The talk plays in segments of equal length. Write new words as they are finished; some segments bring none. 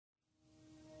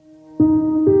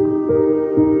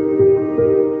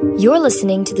You're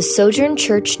listening to the Sojourn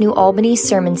Church New Albany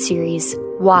sermon series,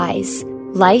 Wise,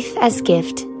 Life as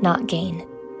Gift, Not Gain.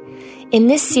 In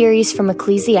this series from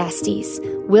Ecclesiastes,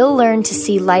 we'll learn to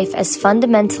see life as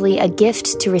fundamentally a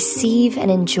gift to receive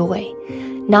and enjoy,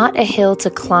 not a hill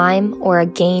to climb or a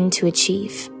gain to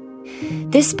achieve.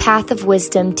 This path of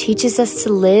wisdom teaches us to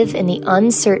live in the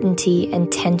uncertainty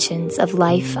and tensions of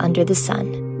life under the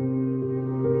sun.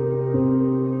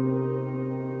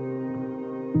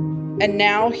 And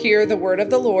now hear the word of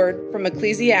the Lord from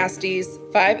Ecclesiastes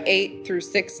 5:8 through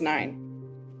 6:9.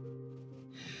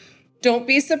 Don't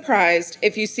be surprised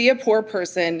if you see a poor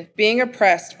person being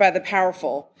oppressed by the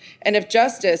powerful, and if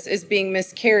justice is being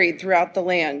miscarried throughout the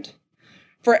land.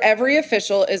 For every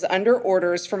official is under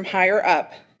orders from higher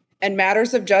up, and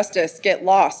matters of justice get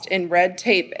lost in red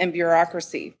tape and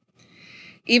bureaucracy.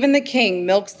 Even the king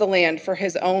milks the land for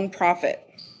his own profit.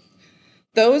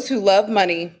 Those who love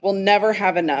money will never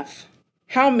have enough.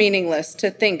 How meaningless to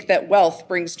think that wealth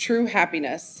brings true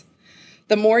happiness.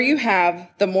 The more you have,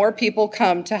 the more people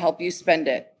come to help you spend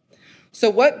it. So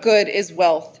what good is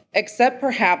wealth, except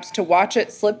perhaps to watch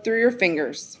it slip through your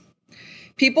fingers?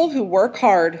 People who work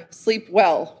hard sleep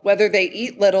well, whether they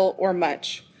eat little or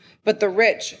much, but the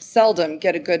rich seldom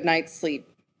get a good night's sleep.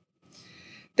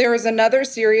 There is another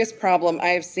serious problem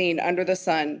I have seen under the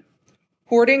sun.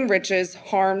 Hoarding riches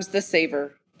harms the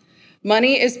saver.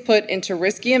 Money is put into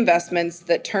risky investments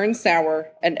that turn sour,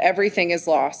 and everything is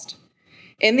lost.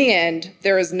 In the end,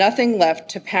 there is nothing left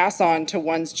to pass on to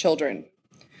one's children.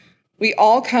 We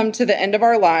all come to the end of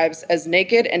our lives as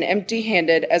naked and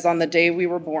empty-handed as on the day we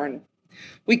were born.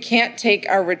 We can't take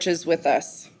our riches with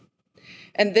us.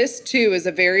 And this, too, is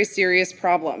a very serious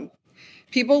problem.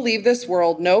 People leave this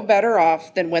world no better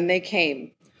off than when they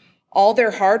came. All their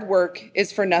hard work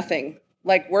is for nothing,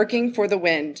 like working for the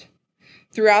wind.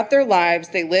 Throughout their lives,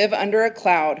 they live under a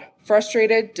cloud,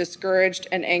 frustrated, discouraged,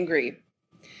 and angry.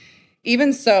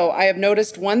 Even so, I have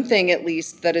noticed one thing at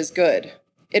least that is good.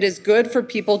 It is good for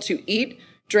people to eat,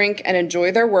 drink, and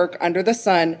enjoy their work under the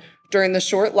sun during the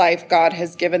short life God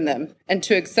has given them, and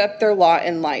to accept their lot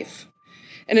in life.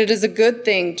 And it is a good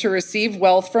thing to receive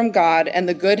wealth from God and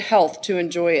the good health to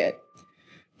enjoy it.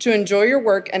 To enjoy your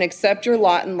work and accept your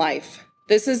lot in life.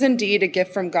 This is indeed a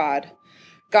gift from God.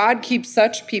 God keeps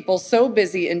such people so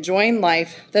busy enjoying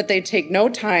life that they take no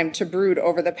time to brood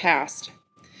over the past.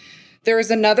 There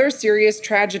is another serious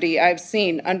tragedy I've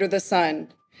seen under the sun,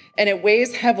 and it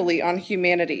weighs heavily on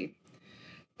humanity.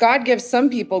 God gives some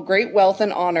people great wealth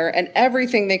and honor and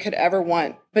everything they could ever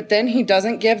want, but then he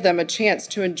doesn't give them a chance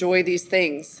to enjoy these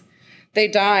things. They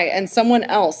die, and someone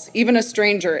else, even a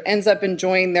stranger, ends up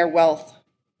enjoying their wealth.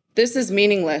 This is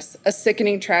meaningless, a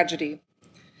sickening tragedy.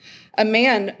 A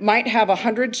man might have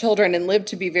 100 children and live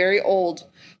to be very old,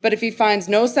 but if he finds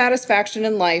no satisfaction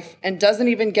in life and doesn't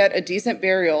even get a decent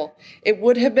burial, it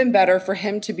would have been better for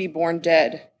him to be born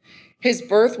dead. His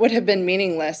birth would have been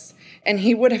meaningless, and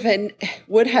he would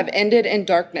have ended in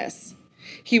darkness.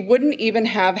 He wouldn't even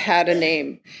have had a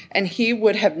name, and he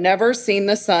would have never seen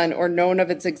the sun or known of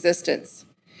its existence.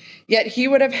 Yet he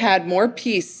would have had more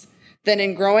peace than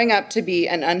in growing up to be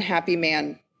an unhappy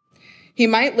man. He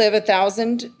might live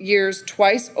 1,000 years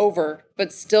twice over,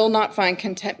 but still not find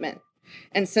contentment.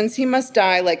 And since he must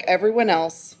die like everyone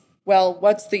else, well,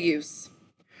 what's the use?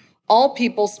 All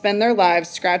people spend their lives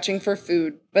scratching for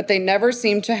food, but they never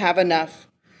seem to have enough.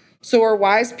 So are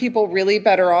wise people really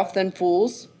better off than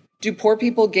fools? Do poor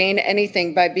people gain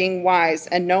anything by being wise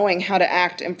and knowing how to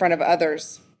act in front of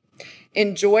others?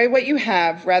 Enjoy what you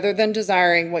have rather than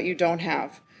desiring what you don't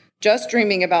have. Just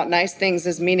dreaming about nice things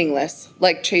is meaningless,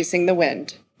 like chasing the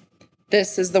wind.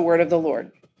 This is the word of the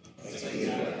Lord.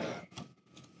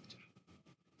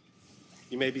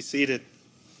 You may be seated.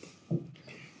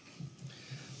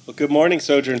 Well, good morning,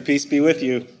 Sojourn. Peace be with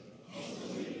you.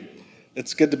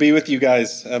 It's good to be with you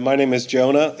guys. My name is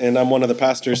Jonah, and I'm one of the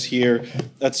pastors here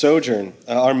at Sojourn.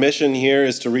 Our mission here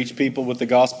is to reach people with the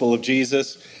gospel of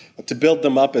Jesus, to build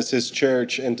them up as his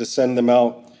church, and to send them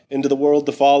out into the world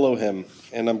to follow him.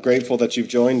 And I'm grateful that you've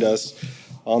joined us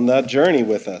on that journey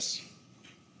with us.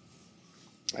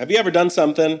 Have you ever done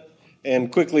something and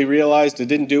quickly realized it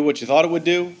didn't do what you thought it would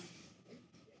do?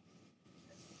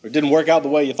 Or it didn't work out the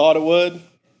way you thought it would?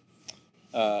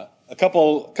 A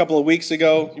couple of weeks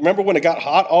ago, you remember when it got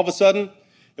hot all of a sudden?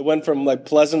 It went from like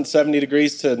pleasant 70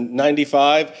 degrees to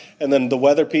 95, and then the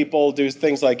weather people do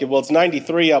things like, well, it's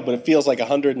 93 out, but it feels like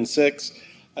 106.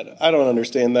 I don't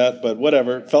understand that, but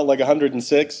whatever. It felt like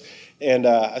 106. And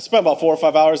I spent about 4 or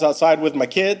 5 hours outside with my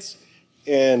kids.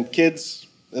 And kids,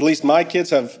 at least my kids,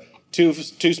 have two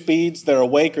speeds. They're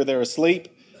awake or they're asleep.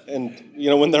 And,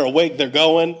 when they're awake, they're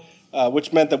going.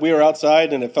 which meant that we were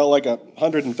outside and it felt like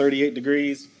 138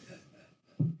 degrees,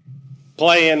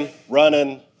 playing,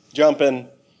 running, jumping.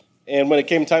 And when it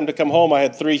came time to come home, I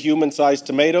had 3 human-sized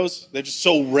tomatoes. They're just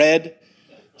so red,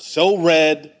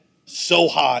 so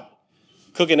hot.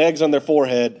 Cooking eggs on their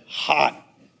forehead, hot.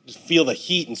 Just feel the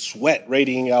heat and sweat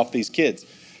radiating off these kids.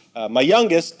 My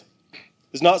youngest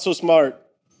is not so smart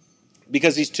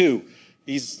because he's 2.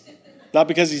 He's not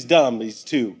because he's dumb, he's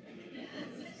 2.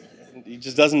 He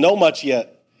just doesn't know much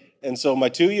yet. And so my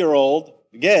 2-year-old,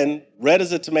 again, red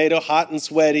as a tomato, hot and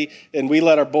sweaty, and we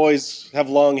let our boys have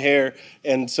long hair,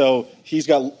 and so he's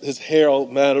got his hair all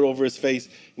matted over his face,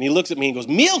 and he looks at me and goes,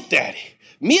 "Milk, Daddy,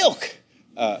 milk,"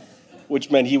 which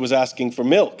meant he was asking for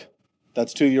milk.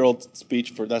 That's 2-year-old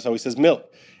speech that's how he says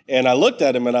milk. And I looked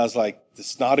at him and I was like,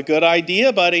 "This is not a good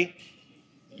idea, buddy.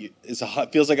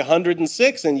 It feels like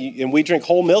 106, and we drink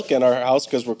whole milk in our house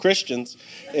because we're Christians."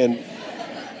 And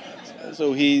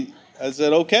so I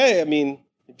said, "Okay, I mean,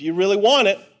 if you really want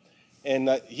it." And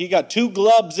he got 2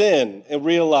 glubs in and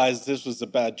realized this was a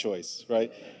bad choice,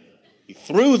 right? He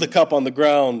threw the cup on the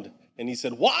ground and he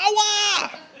said, "Wah, wah,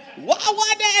 wah,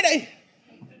 wah, Daddy."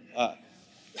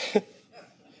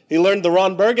 He learned the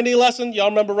Ron Burgundy lesson. Y'all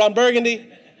remember Ron Burgundy?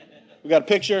 We got a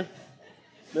picture.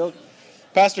 Milk.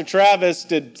 Pastor Travis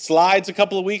did slides a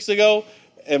couple of weeks ago,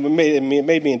 and it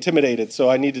made me intimidated, so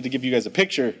I needed to give you guys a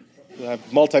picture. I have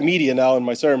multimedia now in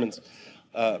my sermons.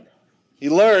 He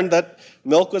learned that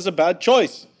milk was a bad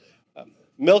choice.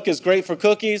 Milk is great for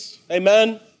cookies.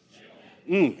 Amen?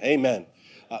 Amen.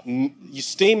 You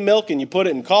steam milk and you put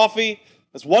it in coffee.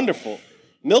 That's wonderful.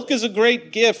 Milk is a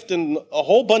great gift in a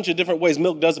whole bunch of different ways.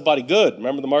 Milk does a body good.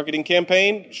 Remember the marketing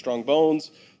campaign? Strong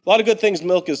bones. A lot of good things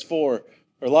milk is for,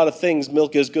 or a lot of things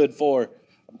milk is good for.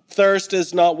 Thirst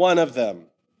is not one of them.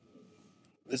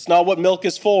 It's not what milk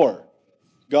is for.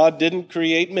 God didn't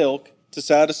create milk to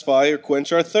satisfy or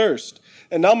quench our thirst.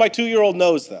 And now my 2-year-old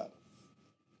knows that.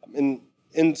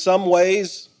 In some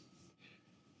ways,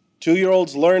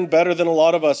 2-year-olds learn better than a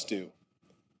lot of us do.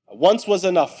 Once was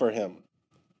enough for him.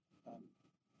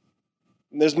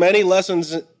 And there's many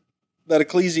lessons that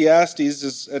Ecclesiastes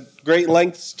is at great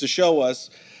lengths to show us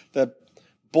that,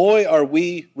 boy, are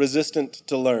we resistant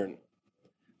to learn.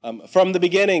 From the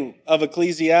beginning of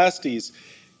Ecclesiastes,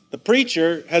 the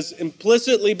preacher has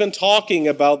implicitly been talking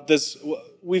about this.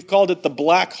 We've called it the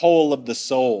black hole of the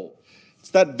soul.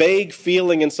 It's that vague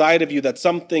feeling inside of you that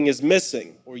something is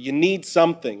missing, or you need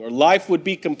something, or life would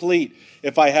be complete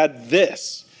if I had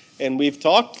this. And we've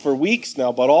talked for weeks now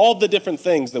about all the different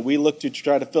things that we look to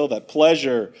try to fill that: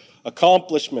 pleasure,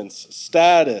 accomplishments,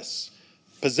 status,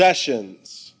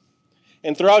 possessions.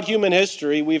 And throughout human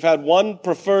history, we've had one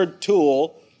preferred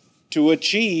tool to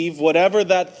achieve whatever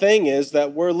that thing is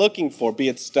that we're looking for, be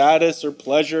it status or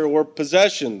pleasure or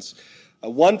possessions.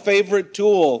 One favorite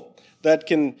tool that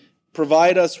can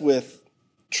provide us with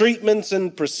treatments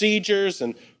and procedures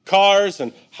and cars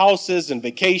and houses and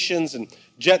vacations and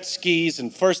jet skis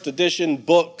and first edition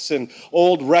books and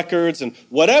old records and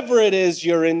whatever it is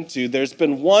you're into, there's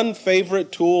been one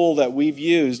favorite tool that we've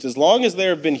used as long as there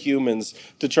have been humans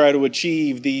to try to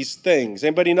achieve these things.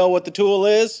 Anybody know what the tool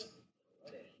is?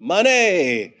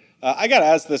 Money. I got to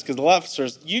ask this because the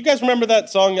lefsters, you guys remember that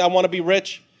song, I Want to Be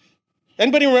Rich?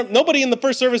 Anybody remember? Nobody in the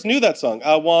first service knew that song.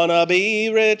 I want to be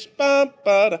rich. Ba,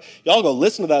 ba, da. Y'all go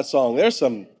listen to that song. There's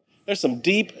some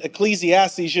deep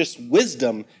Ecclesiastes just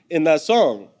wisdom in that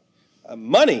song.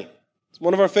 Money. It's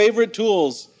one of our favorite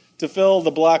tools to fill the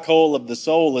black hole of the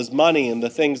soul is money and the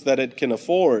things that it can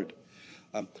afford.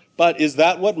 But is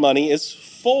that what money is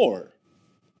for?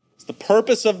 It's the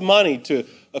purpose of money to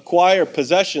acquire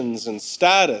possessions and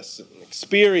status and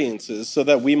experiences so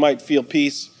that we might feel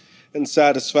peace and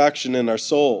satisfaction in our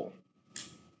soul.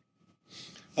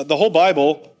 The whole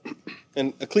Bible,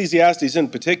 and Ecclesiastes in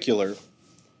particular,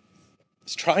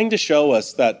 is trying to show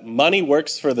us that money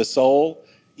works for the soul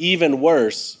even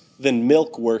worse than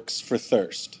milk works for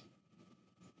thirst.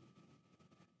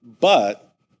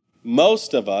 But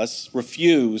most of us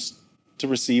refuse to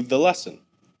receive the lesson.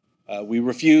 We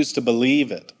refuse to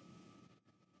believe it.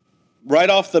 Right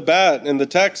off the bat in the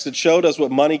text, it showed us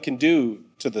what money can do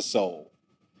to the soul.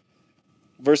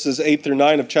 Verses 8 through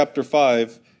 9 of chapter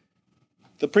 5,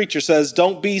 the preacher says,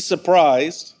 "Don't be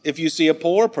surprised if you see a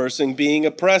poor person being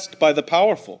oppressed by the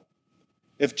powerful,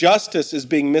 if justice is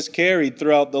being miscarried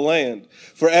throughout the land.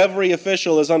 For every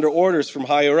official is under orders from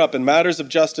higher up, and matters of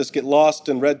justice get lost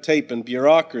in red tape and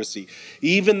bureaucracy.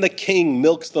 Even the king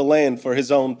milks the land for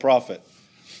his own profit."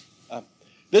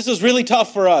 This is really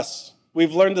tough for us.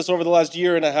 We've learned this over the last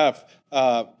year and a half.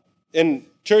 In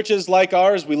churches like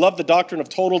ours, we love the doctrine of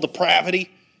total depravity.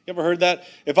 You ever heard that?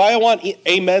 If I want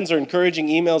amens or encouraging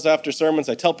emails after sermons,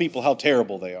 I tell people how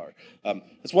terrible they are.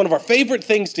 It's one of our favorite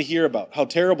things to hear about, how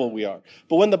terrible we are.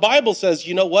 But when the Bible says,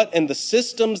 you know what, and the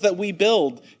systems that we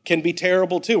build can be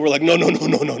terrible too, we're like, no.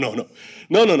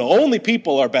 Only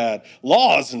people are bad.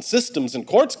 Laws and systems and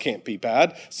courts can't be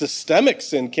bad. Systemic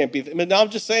sin can't be. Now I'm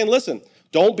just saying, listen,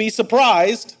 don't be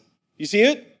surprised. You see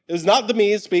it? It's not the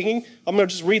me speaking. I'm going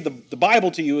to just read the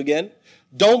Bible to you again.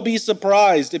 Don't be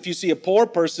surprised if you see a poor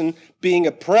person being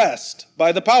oppressed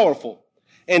by the powerful,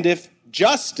 and if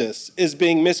justice is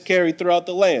being miscarried throughout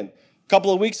the land. A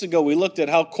couple of weeks ago, we looked at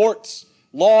how courts,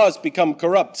 laws become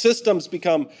corrupt, systems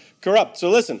become corrupt. So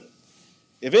listen,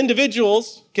 if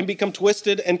individuals can become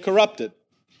twisted and corrupted,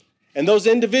 and those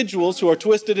individuals who are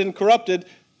twisted and corrupted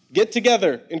get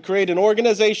together and create an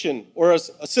organization or a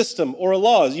system or a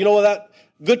law, you know that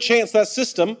good chance that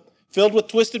system filled with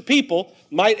twisted people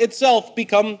might itself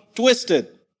become twisted.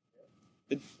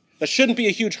 That shouldn't be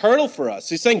a huge hurdle for us.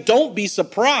 He's saying, don't be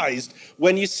surprised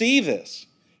when you see this.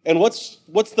 And what's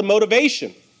the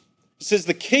motivation? He says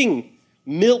the king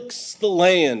milks the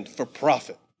land for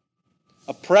profit.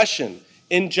 Oppression,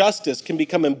 injustice can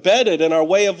become embedded in our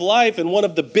way of life. And one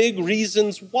of the big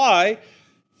reasons why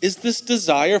is this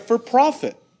desire for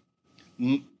profit.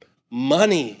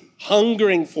 Money,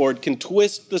 hungering for it, can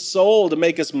twist the soul to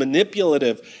make us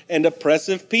manipulative and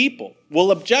oppressive people.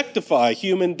 We'll objectify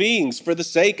human beings for the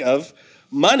sake of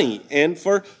money and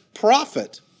for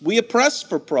profit. We oppress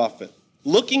for profit,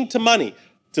 looking to money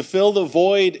to fill the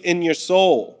void in your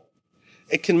soul.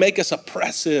 It can make us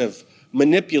oppressive,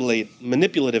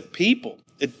 manipulative people.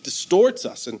 It distorts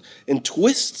us and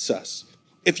twists us.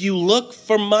 If you look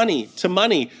for money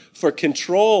for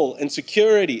control and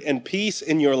security and peace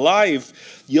in your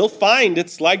life, you'll find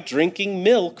it's like drinking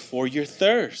milk for your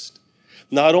thirst.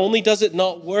 Not only does it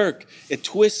not work, it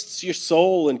twists your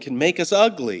soul and can make us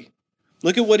ugly.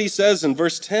 Look at what he says in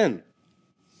verse 10.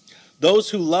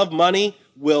 Those who love money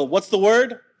will, what's the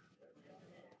word?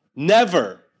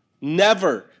 Never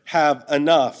have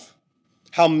enough.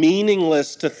 How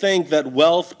meaningless to think that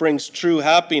wealth brings true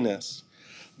happiness.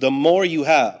 The more you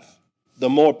have, the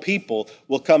more people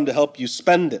will come to help you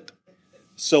spend it.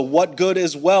 So what good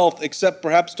is wealth except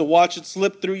perhaps to watch it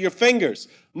slip through your fingers?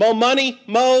 Mo money,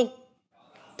 mo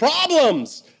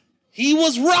problems. He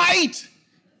was right.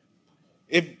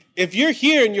 If you're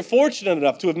here and you're fortunate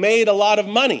enough to have made a lot of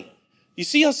money, you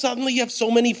see how suddenly you have so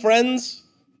many friends?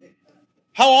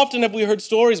 How often have we heard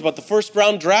stories about the first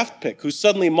round draft pick who's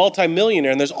suddenly a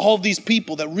multimillionaire and there's all these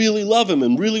people that really love him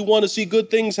and really want to see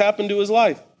good things happen to his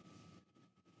life?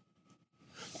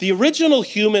 The original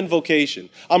human vocation,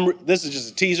 this is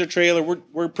just a teaser trailer.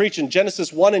 We're preaching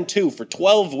Genesis 1 and 2 for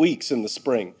 12 weeks in the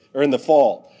spring or in the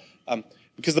fall.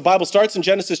 Because the Bible starts in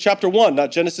Genesis chapter 1,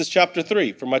 not Genesis chapter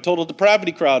 3. For my total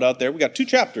depravity crowd out there, we got 2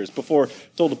 chapters before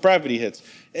total depravity hits.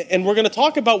 And we're going to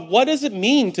talk about what does it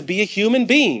mean to be a human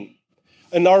being.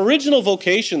 In our original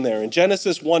vocation there in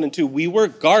Genesis 1 and 2, we were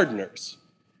gardeners.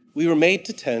 We were made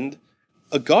to tend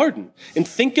a garden. And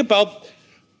think about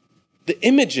the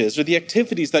images or the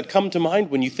activities that come to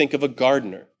mind when you think of a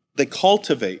gardener. They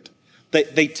cultivate.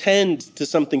 They tend to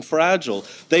something fragile.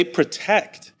 They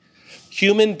protect.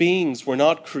 Human beings were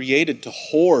not created to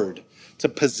hoard, to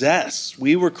possess.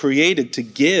 We were created to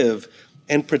give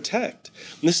and protect.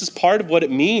 And this is part of what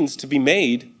it means to be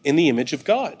made in the image of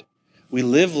God. We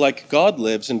live like God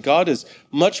lives, and God is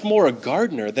much more a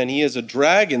gardener than he is a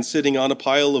dragon sitting on a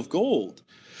pile of gold.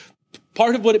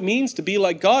 Part of what it means to be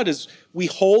like God is we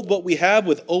hold what we have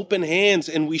with open hands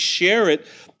and we share it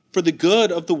for the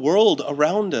good of the world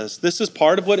around us. This is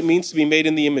part of what it means to be made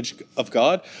in the image of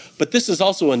God, but this is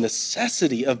also a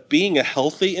necessity of being a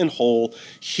healthy and whole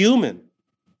human.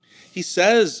 He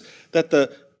says that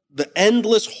the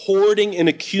endless hoarding and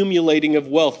accumulating of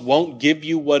wealth won't give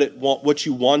you what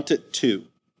you want it to.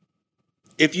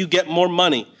 If you get more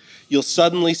money, you'll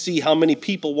suddenly see how many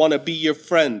people want to be your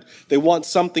friend. They want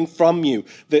something from you.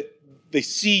 That they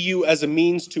see you as a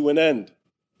means to an end.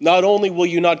 Not only will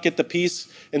you not get the peace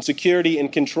and security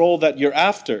and control that you're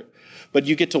after, but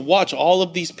you get to watch all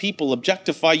of these people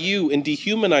objectify you and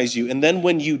dehumanize you. And then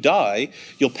when you die,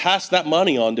 you'll pass that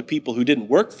money on to people who didn't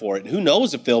work for it. And who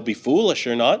knows if they'll be foolish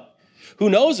or not? Who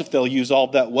knows if they'll use all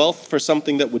that wealth for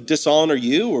something that would dishonor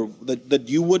you or that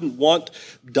you wouldn't want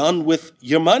done with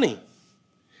your money?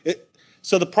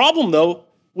 So the problem, though,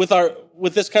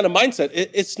 with this kind of mindset,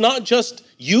 it's not just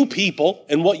you people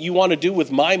and what you want to do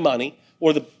with my money,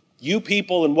 or you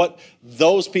people and what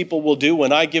those people will do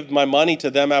when I give my money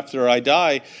to them after I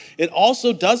die. It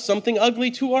also does something ugly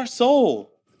to our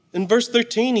soul. In verse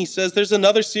 13, he says, there's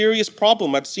another serious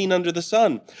problem I've seen under the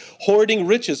sun. Hoarding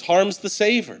riches harms the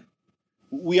saver.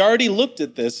 We already looked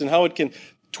at this and how it can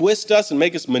twist us and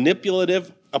make us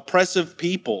manipulative, oppressive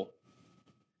people.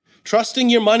 Trusting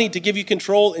your money to give you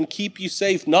control and keep you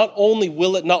safe, not only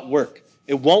will it not work,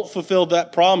 it won't fulfill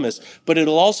that promise, but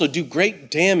it'll also do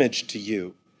great damage to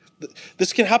you.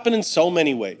 This can happen in so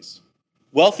many ways.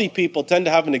 Wealthy people tend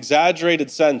to have an exaggerated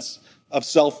sense of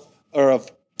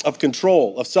of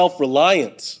control, of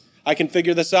self-reliance. I can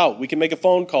figure this out. We can make a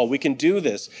phone call. We can do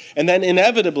this. And then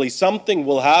inevitably something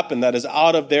will happen that is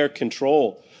out of their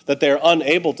control, that they're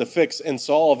unable to fix and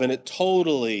solve, and it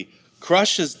totally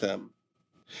crushes them.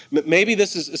 Maybe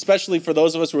this is especially for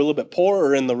those of us who are a little bit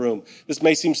poorer in the room. This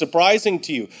may seem surprising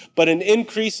to you, but an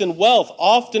increase in wealth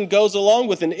often goes along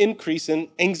with an increase in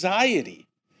anxiety.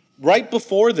 Right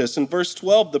before this, in verse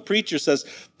 12, the preacher says,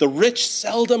 the rich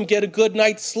seldom get a good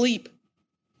night's sleep.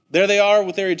 There they are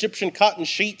with their Egyptian cotton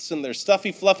sheets and their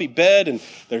stuffy, fluffy bed and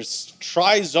their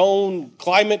tri-zone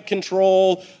climate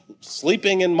control,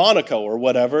 sleeping in Monaco or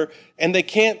whatever, and they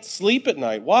can't sleep at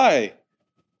night. Why?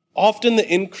 Often the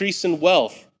increase in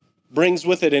wealth brings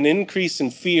with it an increase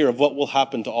in fear of what will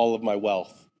happen to all of my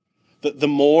wealth. The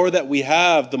more that we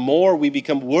have, the more we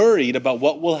become worried about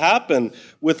what will happen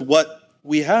with what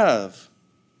we have.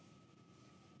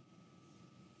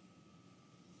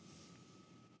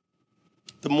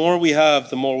 The more we have,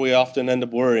 the more we often end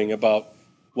up worrying about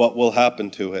what will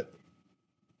happen to it.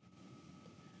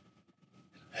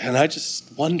 And I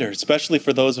just wonder, especially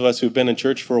for those of us who've been in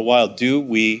church for a while, do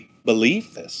we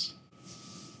believe this?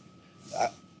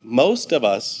 Most of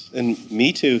us, and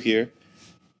me too here,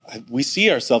 we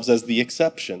see ourselves as the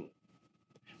exception.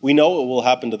 We know what will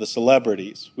happen to the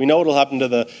celebrities. We know what will happen to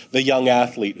the young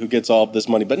athlete who gets all of this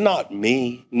money, but not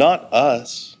me, not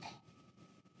us.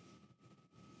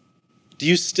 Do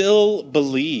you still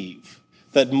believe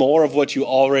that more of what you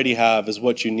already have is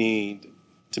what you need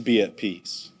to be at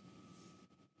peace?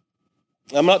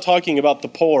 I'm not talking about the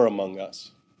poor among us.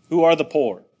 Who are the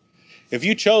poor? If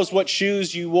you chose what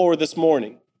shoes you wore this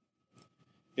morning,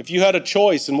 if you had a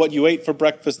choice in what you ate for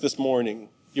breakfast this morning,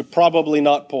 you're probably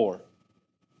not poor.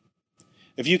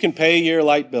 If you can pay your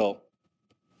light bill,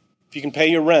 if you can pay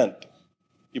your rent,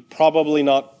 you're probably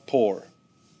not poor.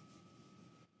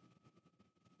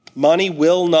 Money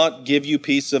will not give you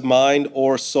peace of mind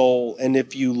or soul, and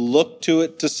if you look to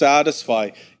it to satisfy,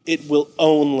 it will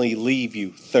only leave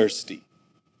you thirsty.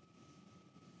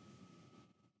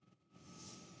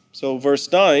 So verse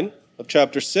 9 of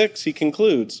chapter 6, he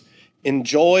concludes,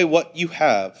 enjoy what you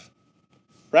have,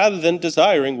 rather than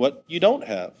desiring what you don't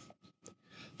have.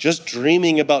 Just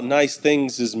dreaming about nice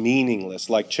things is meaningless,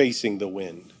 like chasing the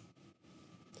wind.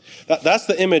 That's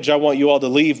the image I want you all to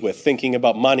leave with, thinking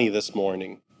about money this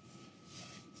morning.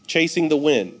 Chasing the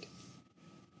wind.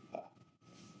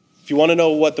 If you want to know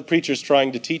what the preacher's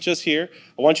trying to teach us here,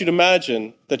 I want you to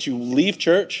imagine that you leave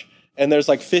church and there's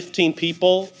like 15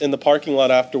 people in the parking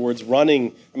lot afterwards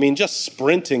running, just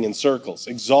sprinting in circles,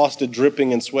 exhausted,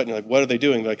 dripping in sweat. And you're like, what are they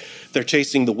doing? They're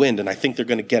chasing the wind, and I think they're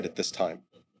going to get it this time.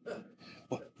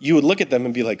 You would look at them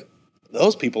and be like,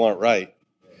 those people aren't right.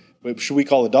 Should we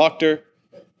call a doctor?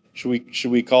 Should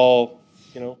we call,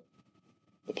 the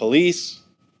police?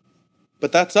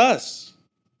 But that's us.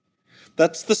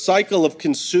 That's the cycle of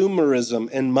consumerism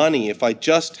and money. If I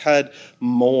just had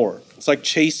more. It's like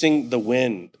chasing the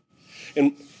wind.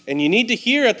 And you need to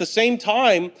hear at the same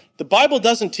time, the Bible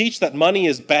doesn't teach that money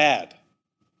is bad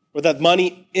or that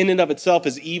money in and of itself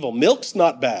is evil. Milk's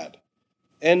not bad,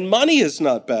 and money is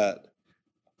not bad.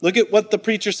 Look at what the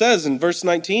preacher says in verse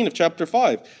 19 of chapter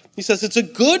 5. He says, it's a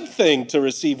good thing to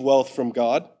receive wealth from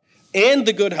God and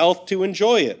the good health to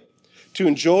enjoy it, to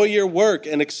enjoy your work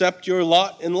and accept your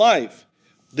lot in life.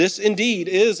 This indeed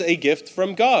is a gift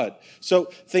from God. So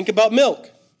think about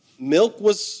milk. Milk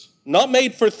was not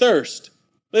made for thirst.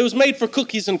 It was made for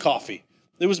cookies and coffee.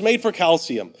 It was made for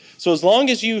calcium. So as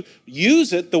long as you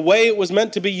use it the way it was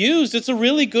meant to be used, it's a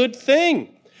really good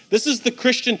thing. This is the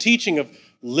Christian teaching of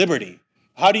liberty.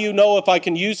 How do you know if I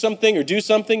can use something or do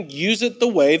something? Use it the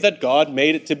way that God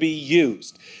made it to be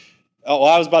used. Oh,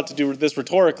 I was about to do this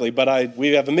rhetorically, but we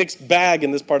have a mixed bag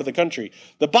in this part of the country.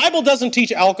 The Bible doesn't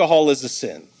teach alcohol is a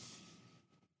sin.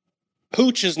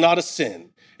 Pooch is not a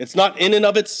sin. It's not in and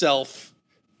of itself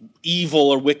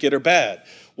evil or wicked or bad.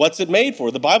 What's it made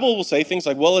for? The Bible will say things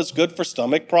like, well, it's good for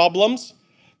stomach problems.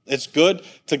 It's good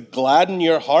to gladden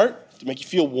your heart, to make you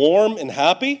feel warm and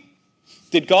happy.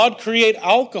 Did God create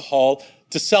alcohol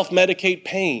to self-medicate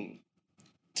pain,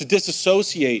 to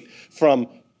disassociate from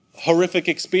horrific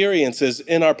experiences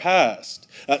in our past,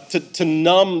 to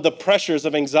numb the pressures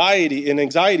of anxiety and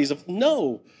anxieties of?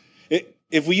 No.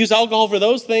 If we use alcohol for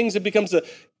those things, it becomes an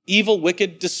evil,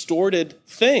 wicked, distorted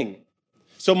thing.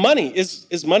 So money,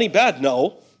 is money bad?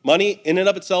 No. Money in and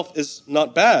of itself is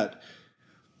not bad.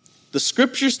 The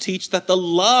scriptures teach that the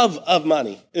love of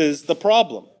money is the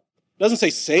problem. It doesn't say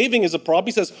saving is a problem.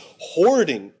 He says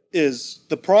hoarding is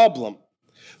the problem.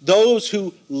 Those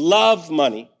who love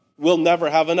money will never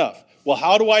have enough. Well,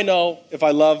 how do I know if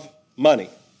I love money?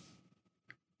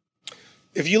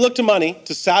 If you look to money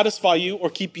to satisfy you or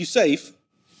keep you safe,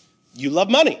 you love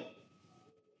money.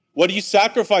 What do you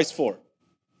sacrifice for?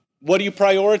 What do you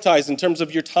prioritize in terms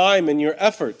of your time and your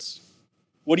efforts?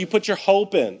 What do you put your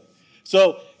hope in?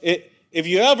 So if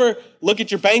you ever look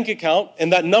at your bank account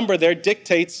and that number there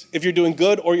dictates if you're doing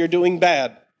good or you're doing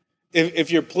bad,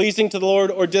 if you're pleasing to the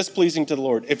Lord or displeasing to the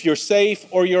Lord, if you're safe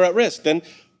or you're at risk, then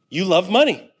you love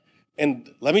money.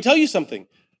 And let me tell you something.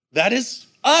 That is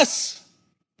us.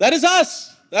 That is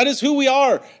us. That is who we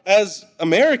are as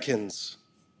Americans.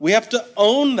 We have to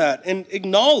own that and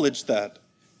acknowledge that.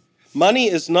 Money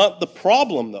is not the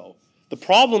problem, though. The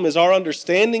problem is our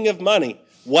understanding of money,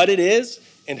 what it is,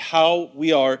 and how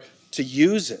we are to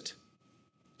use it.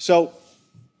 So,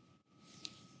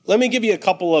 let me give you a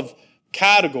couple of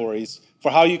categories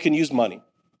for how you can use money.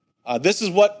 This is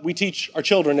what we teach our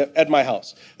children at my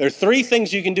house. There are 3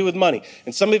 things you can do with money.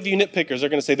 And some of you nitpickers are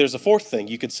going to say there's a 4th thing.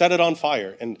 You could set it on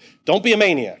fire. And don't be a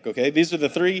maniac, okay? These are the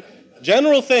 3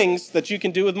 general things that you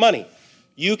can do with money.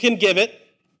 You can give it,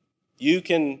 you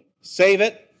can save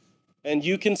it, and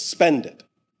you can spend it.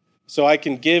 So I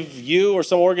can give you or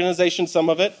some organization some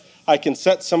of it. I can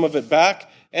set some of it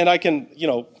back, and I can,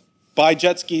 buy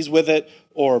jet skis with it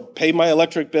or pay my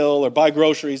electric bill or buy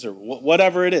groceries or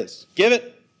whatever it is. Give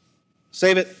it,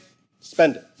 save it,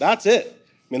 spend it. That's it.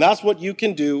 I mean, that's what you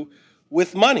can do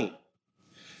with money.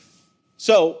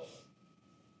 So,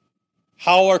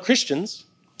 how are Christians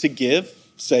to give,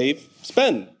 save,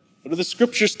 spend? What do the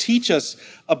scriptures teach us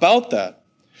about that?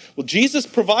 Well, Jesus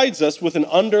provides us with an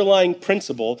underlying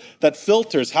principle that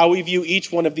filters how we view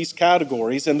each one of these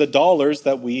categories and the dollars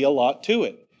that we allot to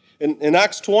it. In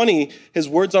Acts 20, his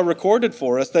words are recorded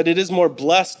for us that it is more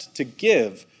blessed to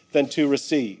give than to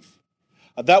receive.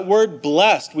 That word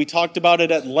blessed, we talked about it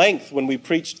at length when we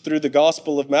preached through the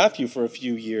Gospel of Matthew for a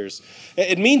few years.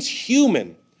 It means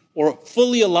human or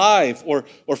fully alive or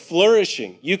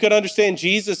flourishing. You could understand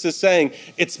Jesus is saying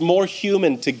it's more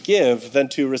human to give than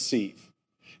to receive.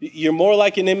 You're more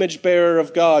like an image bearer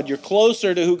of God. You're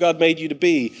closer to who God made you to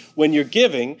be when you're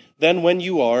giving than when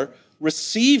you are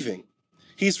receiving.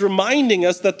 He's reminding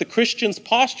us that the Christian's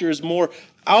posture is more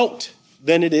out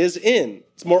than it is in.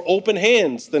 It's more open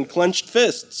hands than clenched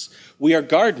fists. We are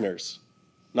gardeners,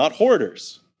 not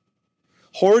hoarders.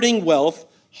 Hoarding wealth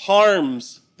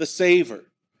harms the saver,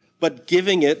 but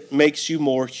giving it makes you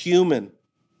more human.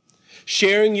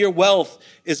 Sharing your wealth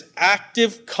is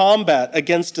active combat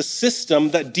against a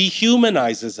system that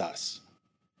dehumanizes us.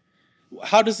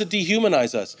 How does it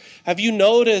dehumanize us? Have you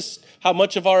noticed how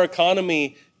much of our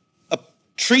economy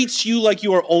treats you like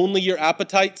you are only your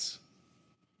appetites?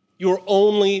 You are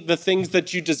only the things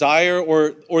that you desire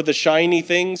or the shiny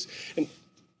things. And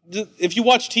if you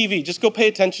watch TV, just go pay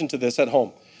attention to this at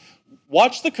home.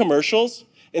 Watch the commercials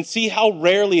and see how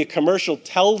rarely a commercial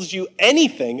tells you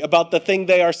anything about the thing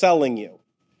they are selling you.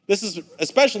 This is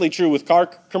especially true with car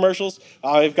commercials.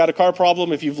 I've got a car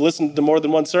problem. If you've listened to more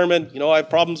than one sermon, I have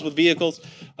problems with vehicles.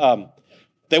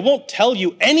 They won't tell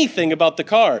you anything about the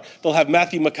car. They'll have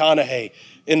Matthew McConaughey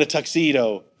in a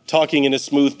tuxedo talking in a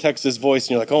smooth Texas voice,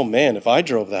 and you're like, oh man, if I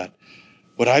drove that,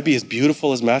 would I be as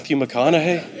beautiful as Matthew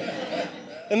McConaughey?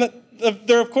 And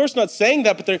they're of course not saying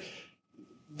that, but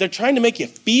they're trying to make you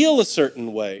feel a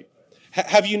certain way.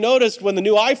 Have you noticed when the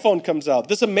new iPhone comes out,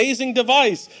 this amazing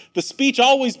device, the speech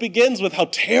always begins with how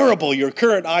terrible your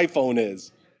current iPhone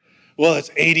is. Well, it's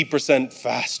 80%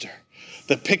 faster.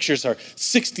 The pictures are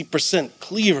 60%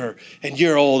 clearer, and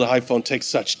your old iPhone takes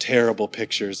such terrible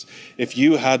pictures. If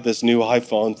you had this new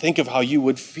iPhone, think of how you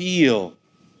would feel.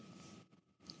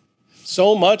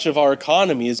 So much of our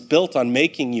economy is built on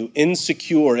making you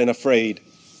insecure and afraid,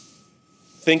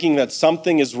 thinking that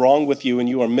something is wrong with you and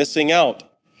you are missing out.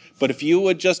 But if you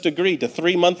would just agree to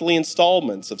 3 monthly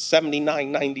installments of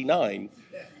 $79.99,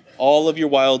 all of your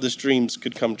wildest dreams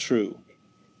could come true.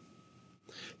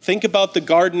 Think about the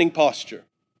gardening posture.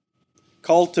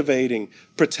 Cultivating,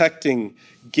 protecting,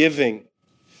 giving.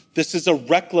 This is a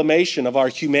reclamation of our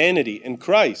humanity in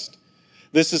Christ.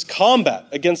 This is combat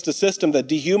against a system that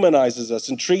dehumanizes us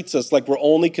and treats us like we're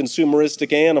only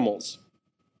consumeristic animals.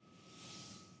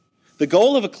 The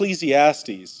goal of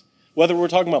Ecclesiastes, whether we're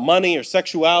talking about money or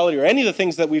sexuality or any of the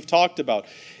things that we've talked about,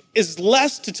 is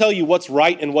less to tell you what's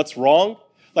right and what's wrong,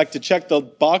 like to check the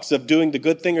box of doing the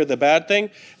good thing or the bad thing,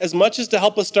 as much as to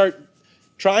help us start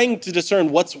trying to discern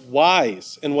what's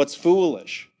wise and what's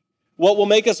foolish, what will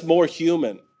make us more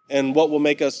human and what will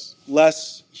make us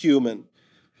less human.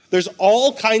 There's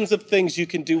all kinds of things you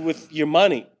can do with your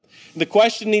money. The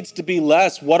question needs to be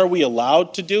less, what are we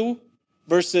allowed to do,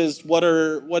 versus what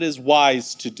is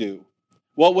wise to do?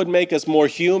 What would make us more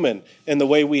human in the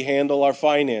way we handle our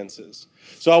finances?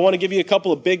 So I want to give you a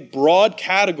couple of big, broad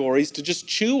categories to just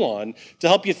chew on to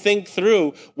help you think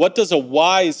through, what does a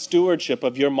wise stewardship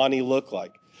of your money look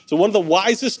like? So one of the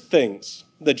wisest things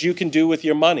that you can do with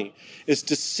your money is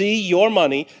to see your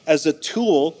money as a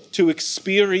tool to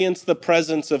experience the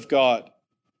presence of God.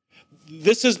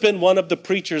 This has been one of the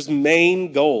preacher's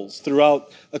main goals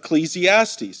throughout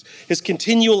Ecclesiastes, his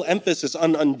continual emphasis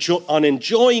on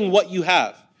enjoying what you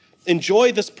have.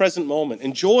 Enjoy this present moment.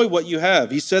 Enjoy what you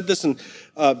have. He said this in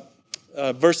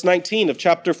verse 19 of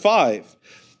chapter 5,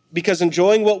 because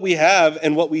enjoying what we have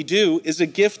and what we do is a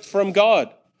gift from God.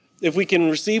 If we can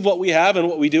receive what we have and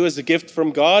what we do as a gift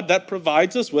from God, that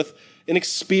provides us with an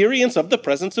experience of the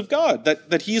presence of God,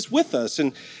 that he is with us,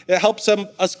 and it helps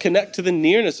us connect to the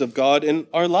nearness of God in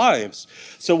our lives.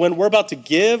 So when we're about to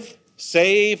give,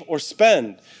 save, or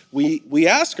spend, we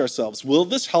ask ourselves, will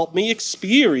this help me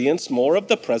experience more of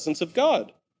the presence of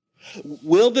God?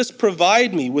 Will this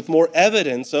provide me with more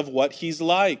evidence of what he's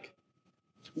like?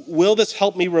 Will this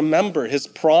help me remember his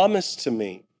promise to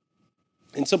me?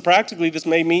 And so practically, this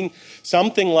may mean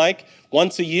something like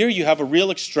once a year you have a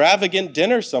real extravagant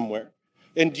dinner somewhere.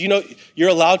 And you know, you're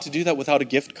allowed to do that without a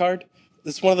gift card.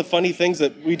 This is one of the funny things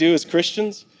that we do as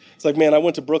Christians. It's like, man, I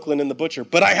went to Brooklyn in the butcher,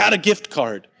 but I had a gift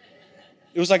card.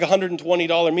 It was like a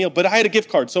 $120 meal, but I had a gift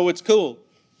card, so it's cool.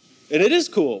 And it is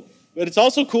cool. But it's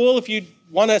also cool if you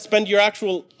want to spend your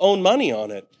actual own money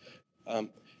on it.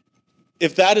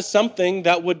 If that is something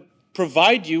that would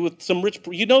provide you with some rich,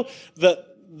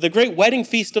 the great wedding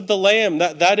feast of the Lamb,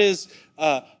 that is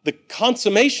the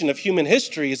consummation of human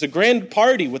history, is a grand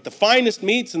party with the finest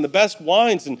meats and the best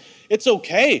wines. And it's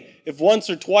okay if once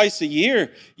or twice a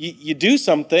year you do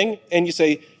something and you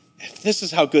say, if this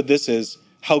is how good this is,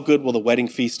 how good will the wedding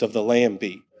feast of the Lamb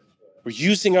be? We're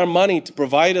using our money to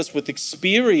provide us with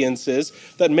experiences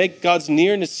that make God's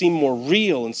nearness seem more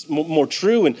real and more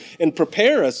true, and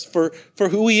prepare us for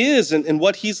who he is and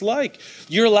what he's like.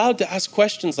 You're allowed to ask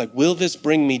questions like, will this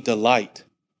bring me delight?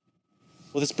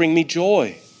 Will this bring me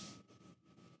joy?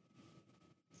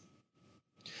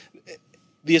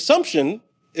 The assumption,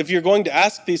 if you're going to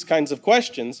ask these kinds of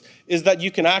questions, is that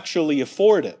you can actually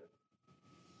afford it.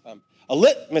 A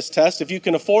litmus test, if you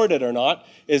can afford it or not,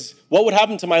 is what would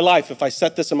happen to my life if I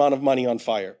set this amount of money on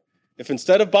fire? If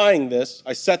instead of buying this,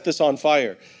 I set this on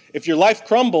fire. If your life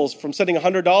crumbles from setting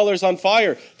 $100 on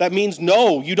fire, that means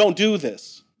no, you don't do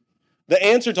this. The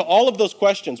answer to all of those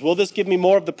questions, will this give me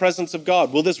more of the presence of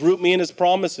God? Will this root me in his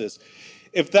promises?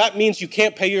 If that means you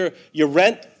can't pay your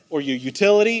rent or your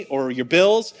utility or your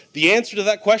bills, the answer to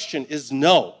that question is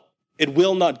no. It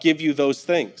will not give you those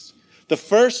things. The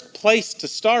first place to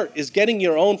start is getting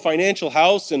your own financial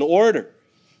house in order.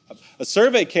 A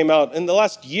survey came out in the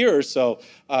last year or so.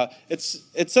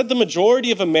 It said the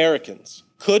majority of Americans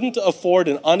couldn't afford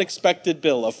an unexpected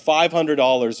bill of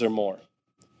 $500 or more.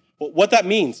 Well, what that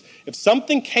means, if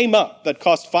something came up that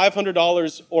cost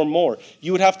 $500 or more,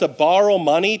 you would have to borrow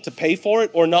money to pay for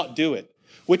it or not do it,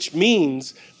 which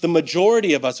means the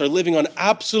majority of us are living on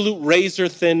absolute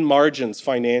razor-thin margins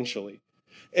financially.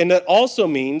 And that also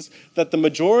means that the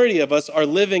majority of us are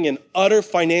living in utter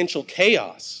financial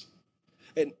chaos.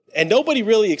 And nobody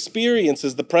really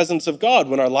experiences the presence of God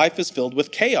when our life is filled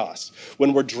with chaos,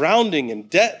 when we're drowning in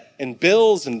debt and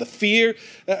bills and the fear.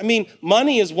 I mean,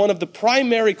 money is one of the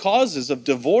primary causes of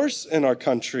divorce in our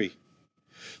country.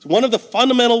 So one of the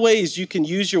fundamental ways you can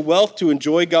use your wealth to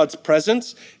enjoy God's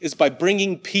presence is by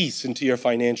bringing peace into your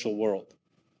financial world,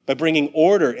 by bringing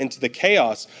order into the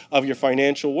chaos of your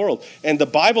financial world. And the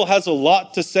Bible has a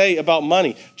lot to say about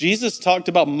money. Jesus talked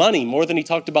about money more than he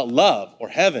talked about love or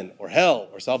heaven or hell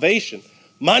or salvation.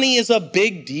 Money is a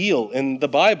big deal in the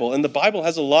Bible, and the Bible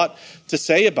has a lot to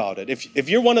say about it. If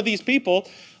you're one of these people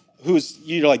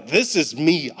you're like, this is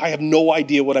me, I have no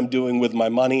idea what I'm doing with my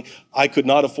money, I could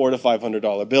not afford a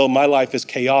 $500 bill, my life is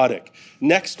chaotic.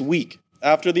 Next week,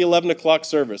 after the 11 o'clock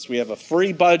service, we have a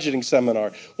free budgeting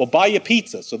seminar. We'll buy you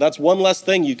pizza. So that's one less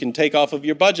thing you can take off of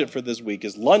your budget for this week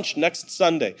is lunch next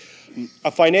Sunday.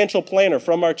 A financial planner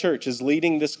from our church is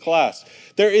leading this class.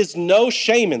 There is no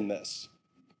shame in this.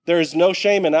 There is no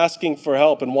shame in asking for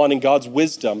help and wanting God's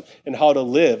wisdom in how to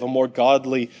live a more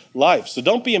godly life. So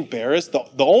don't be embarrassed. The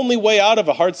only way out of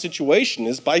a hard situation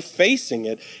is by facing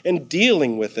it and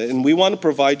dealing with it. And we want to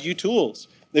provide you tools.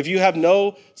 If you have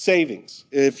no savings,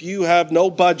 if you have no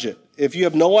budget, if you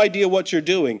have no idea what you're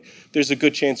doing, there's a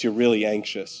good chance you're really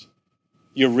anxious.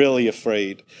 You're really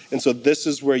afraid. And so this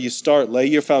is where you start. Lay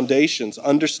your foundations.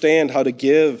 Understand how to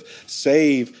give,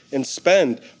 save, and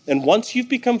spend. And once you've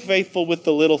become faithful with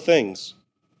the little things,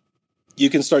 you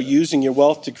can start using your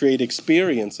wealth to create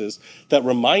experiences that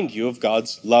remind you of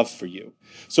God's love for you.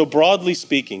 So broadly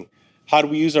speaking, how do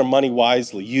we use our money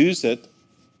wisely? Use it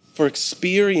for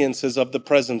experiences of the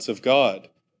presence of God.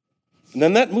 And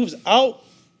then that moves out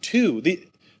to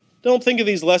don't think of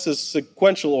these less as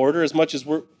sequential order as much as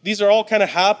these are all kind of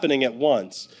happening at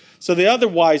once. So the other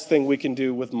wise thing we can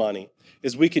do with money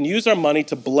is we can use our money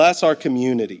to bless our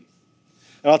community.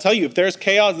 And I'll tell you, if there's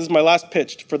chaos, this is my last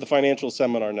pitch for the financial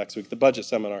seminar next week, the budget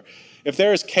seminar. If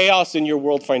there is chaos in your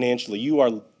world financially, you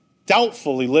are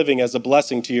doubtfully living as a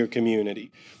blessing to your community,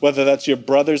 whether that's your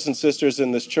brothers and sisters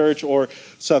in this church or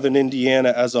Southern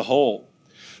Indiana as a whole.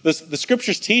 The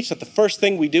scriptures teach that the first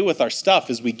thing we do with our stuff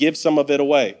is we give some of it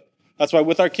away. That's why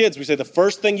with our kids, we say the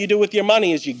first thing you do with your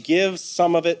money is you give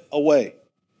some of it away.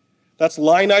 That's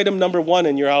line item number 1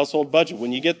 in your household budget.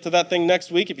 When you get to that thing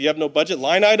next week, if you have no budget,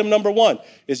 line item number 1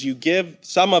 is you give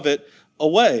some of it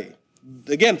away.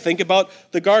 Again, think about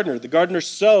the gardener. The gardener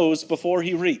sows before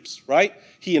he reaps, right?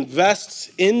 He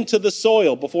invests into the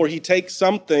soil before he takes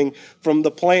something from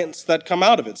the plants that come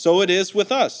out of it. So it is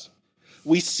with us.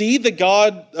 We see the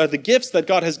gifts that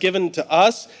God has given to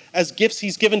us as gifts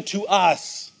he's given to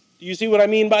us. Do you see what I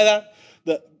mean by that?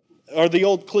 The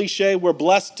old cliche, we're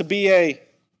blessed to be a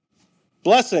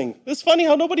blessing. It's funny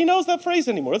how nobody knows that phrase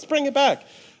anymore. Let's bring it back.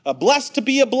 Blessed to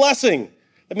be a blessing.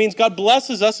 That means God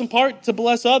blesses us in part to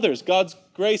bless others. God's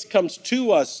grace comes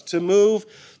to us to move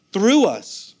through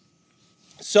us.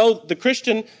 So the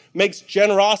Christian makes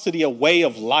generosity a way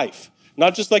of life.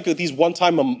 Not just like these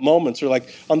one-time moments or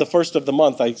like on the first of the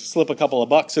month, I slip a couple of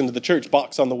bucks into the church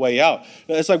box on the way out.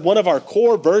 It's like one of our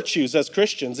core virtues as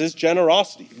Christians is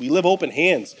generosity. We live open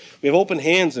hands. We have open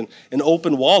hands and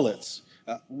open wallets.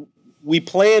 We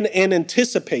plan and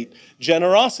anticipate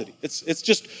generosity. It's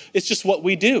just what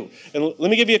we do. And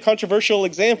let me give you a controversial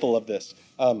example of this.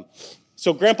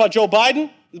 So Grandpa Joe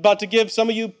Biden is about to give some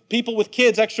of you people with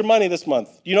kids extra money this month.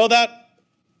 Do you know that?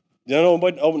 Do you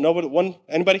know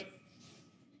anybody?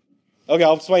 Okay,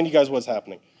 I'll explain to you guys what's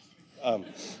happening.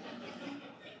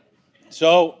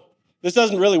 So this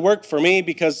doesn't really work for me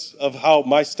because of how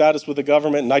my status with the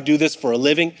government, and I do this for a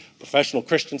living. Professional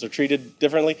Christians are treated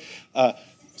differently.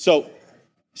 So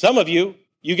some of you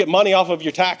get money off of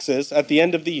your taxes at the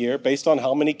end of the year based on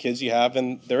how many kids you have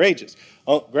and their ages.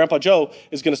 Grandpa Joe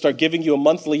is going to start giving you a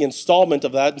monthly installment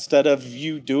of that instead of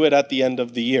you do it at the end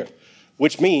of the year.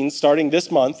 Which means, starting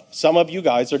this month, some of you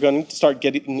guys are going to start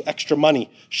getting extra money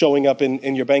showing up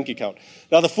in your bank account.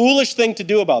 Now, the foolish thing to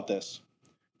do about this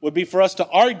would be for us to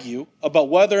argue about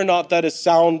whether or not that is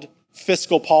sound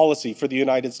fiscal policy for the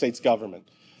United States government.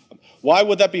 Why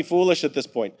would that be foolish at this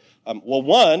point? Well,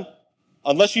 one,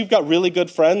 unless you've got really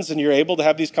good friends and you're able to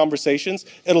have these conversations,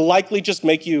 it'll likely just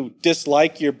make you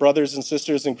dislike your brothers and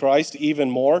sisters in Christ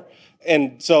even more.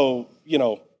 And so,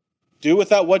 do with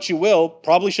that what you will.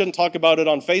 Probably shouldn't talk about it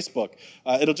on Facebook.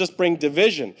 It'll just bring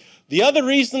division. The other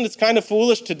reason it's kind of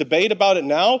foolish to debate about it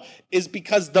now is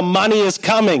because the money is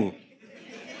coming.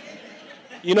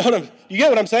 You get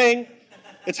what I'm saying?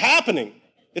 It's happening.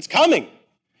 It's coming.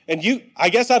 And I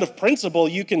guess out of principle,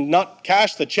 you can not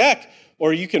cash the check,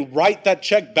 or you can write that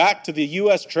check back to the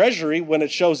U.S. Treasury when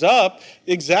it shows up.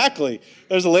 Exactly.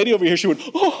 There's a lady over here, she went,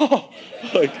 oh,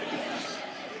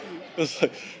 it's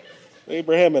like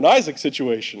Abraham and Isaac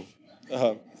situation.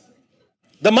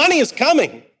 The money is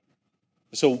coming.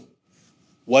 So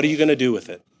what are you going to do with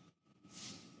it?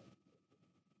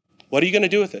 What are you going to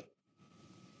do with it?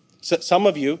 So some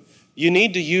of you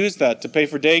need to use that to pay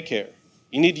for daycare.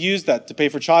 You need to use that to pay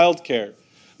for childcare.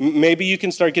 Maybe you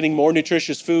can start getting more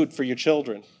nutritious food for your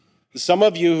children. Some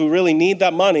of you who really need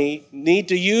that money need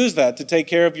to use that to take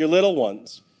care of your little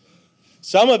ones.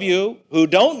 Some of you who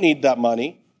don't need that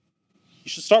money, you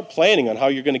should start planning on how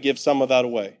you're going to give some of that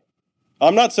away.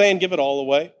 I'm not saying give it all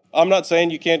away. I'm not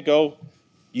saying you can't go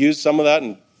use some of that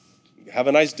and have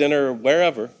a nice dinner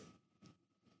wherever.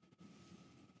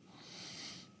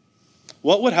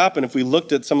 What would happen if we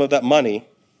looked at some of that money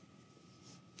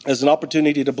as an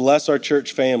opportunity to bless our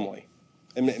church family?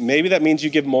 And maybe that means you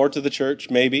give more to the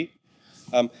church, maybe.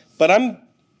 But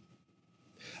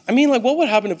I mean, like, what would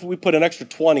happen if we put an extra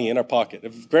 20 in our pocket?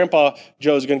 If Grandpa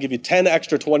Joe's going to give you 10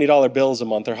 extra $20 bills a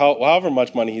month, or however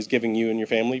much money he's giving you and your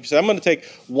family, if you say, I'm going to take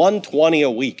 120 a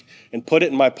week and put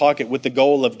it in my pocket with the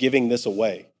goal of giving this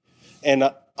away. And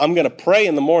I'm going to pray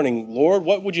in the morning, Lord,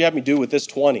 what would you have me do with this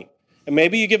 20? And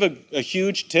maybe you give a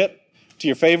huge tip to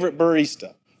your favorite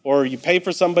barista, or you pay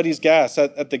for somebody's gas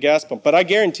at the gas pump. But I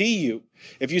guarantee you,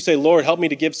 if you say, Lord, help me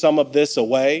to give some of this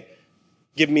away,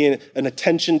 give me an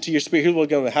attention to your spirit, here's what's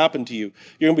going to happen to you.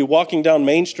 You're going to be walking down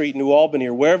Main Street in New Albany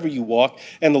or wherever you walk,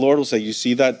 and the Lord will say, you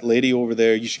see that lady over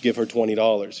there? You should give her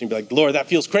 $20. And you'd be like, Lord, that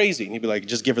feels crazy. And he'd be like,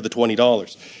 just give her the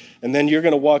 $20. And then you're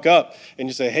going to walk up and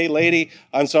you say, hey, lady,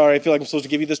 I'm sorry, I feel like I'm supposed to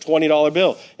give you this $20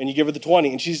 bill. And you give her the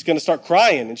 20, and she's going to start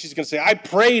crying. And she's going to say, I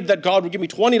prayed that God would give me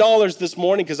 $20 this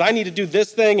morning because I need to do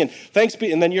this thing. And thanks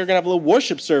be. And then you're going to have a little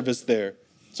worship service there.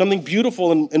 Something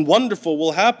beautiful and wonderful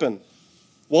will happen.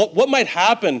 Well, what might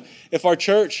happen if our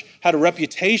church had a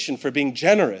reputation for being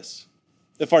generous?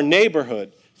 If our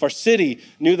neighborhood, if our city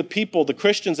knew the people, the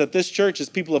Christians at this church, as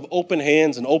people of open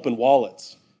hands and open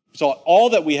wallets. So all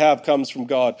that we have comes from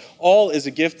God. All is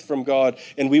a gift from God,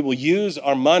 and we will use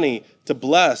our money to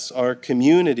bless our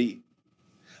community.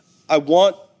 I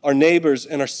want our neighbors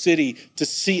and our city to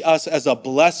see us as a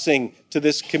blessing to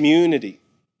this community,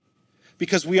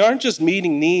 because we aren't just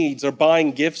meeting needs or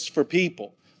buying gifts for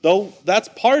people, though that's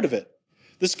part of it.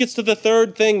 This gets to the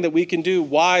third thing that we can do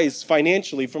wise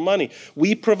financially for money.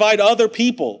 We provide other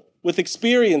people with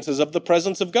experiences of the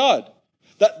presence of God.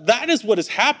 That is what is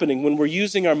happening when we're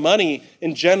using our money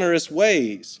in generous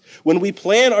ways. When we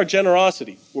plan our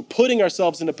generosity, we're putting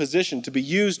ourselves in a position to be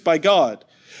used by God.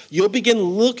 You'll begin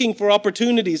looking for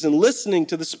opportunities and listening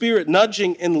to the Spirit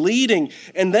nudging and leading,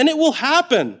 and then it will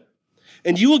happen.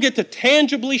 And you will get to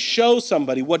tangibly show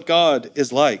somebody what God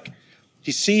is like.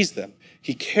 He sees them,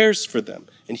 He cares for them,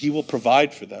 and He will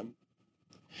provide for them.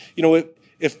 You know,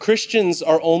 if Christians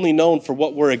are only known for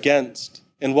what we're against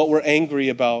and what we're angry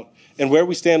about and where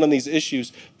we stand on these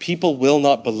issues, people will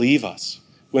not believe us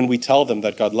when we tell them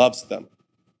that God loves them,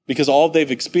 because all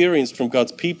they've experienced from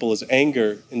God's people is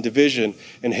anger and division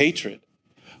and hatred.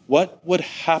 What would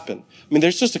happen? I mean,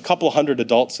 there's just a couple hundred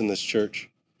adults in this church.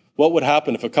 What would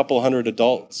happen if a couple hundred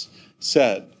adults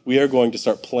said, we are going to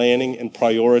start planning and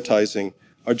prioritizing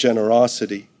our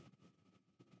generosity?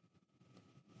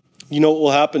 You know what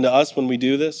will happen to us when we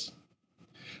do this?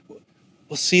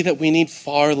 We'll see that we need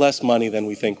far less money than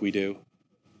we think we do.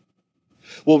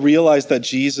 We'll realize that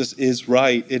Jesus is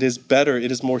right. It is better.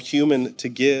 It is more human to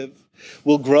give.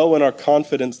 We'll grow in our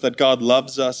confidence that God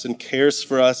loves us and cares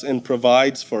for us and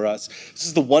provides for us. This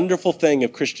is the wonderful thing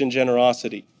of Christian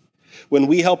generosity. When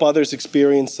we help others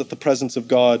experience the presence of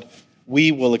God,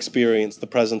 we will experience the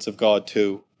presence of God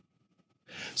too.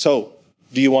 So,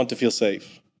 do you want to feel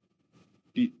safe?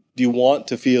 Do you want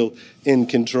to feel in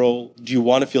control? Do you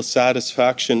want to feel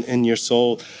satisfaction in your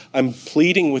soul? I'm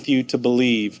pleading with you to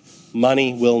believe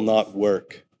money will not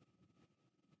work.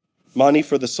 Money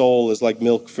for the soul is like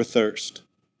milk for thirst.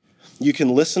 You can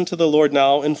listen to the Lord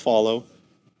now and follow,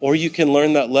 or you can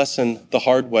learn that lesson the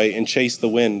hard way and chase the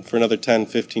wind for another 10,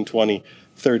 15, 20,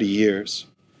 30 years.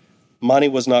 Money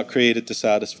was not created to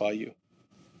satisfy you.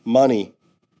 Money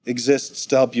exists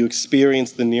to help you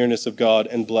experience the nearness of God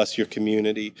and bless your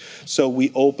community. So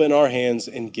we open our hands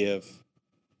and give.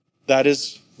 That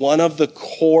is one of the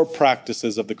core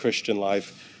practices of the Christian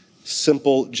life,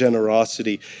 simple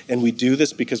generosity. And we do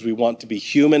this because we want to be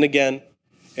human again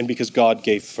and because God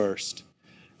gave first.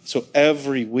 So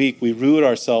every week we root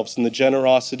ourselves in the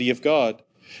generosity of God.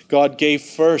 God gave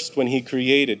first when He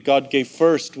created. God gave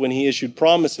first when He issued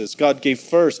promises. God gave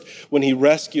first when He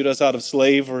rescued us out of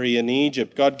slavery in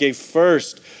Egypt. God gave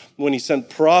first when He sent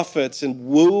prophets and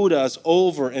wooed us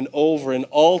over and over. And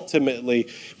ultimately,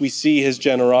 we see His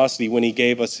generosity when He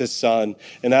gave us His Son.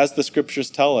 And as the scriptures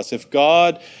tell us, if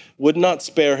God would not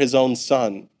spare His own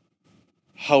Son,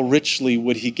 how richly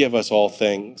would He give us all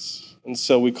things? And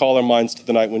so we call our minds to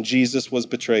the night when Jesus was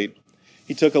betrayed.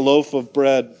 He took a loaf of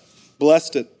bread,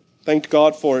 blessed it, thanked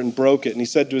God for it, and broke it. And He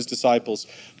said to His disciples,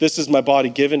 "This is my body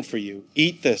given for you.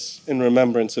 Eat this in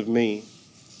remembrance of me."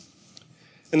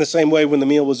 In the same way, when the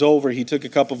meal was over, He took a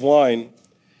cup of wine, and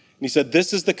He said,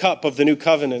 "This is the cup of the new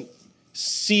covenant,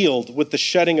 sealed with the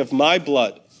shedding of my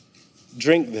blood.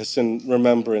 Drink this in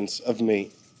remembrance of me."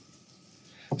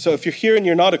 So if you're here and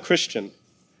you're not a Christian,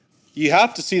 you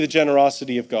have to see the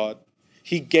generosity of God.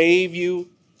 He gave you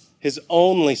His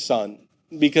only Son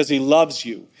because he loves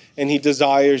you and he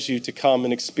desires you to come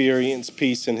and experience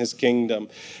peace in his kingdom.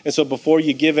 And so before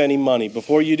you give any money,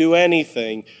 before you do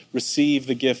anything, receive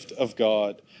the gift of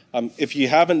God. If you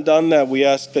haven't done that, we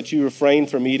ask that you refrain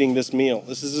from eating this meal.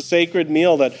 This is a sacred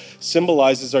meal that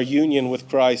symbolizes our union with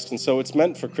Christ, and so it's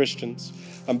meant for Christians.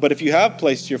 But if you have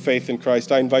placed your faith in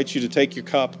Christ, I invite you to take your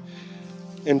cup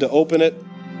and to open it.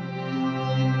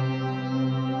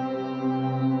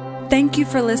 Thank you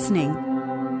for listening.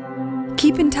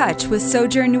 Keep in touch with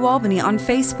Sojourn New Albany on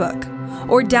Facebook,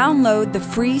 or download the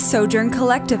free Sojourn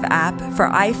Collective app for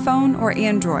iPhone or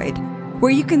Android,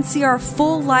 where you can see our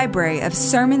full library of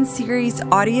sermon series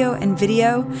audio and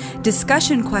video,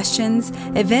 discussion questions,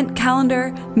 event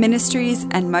calendar, ministries,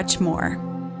 and much more.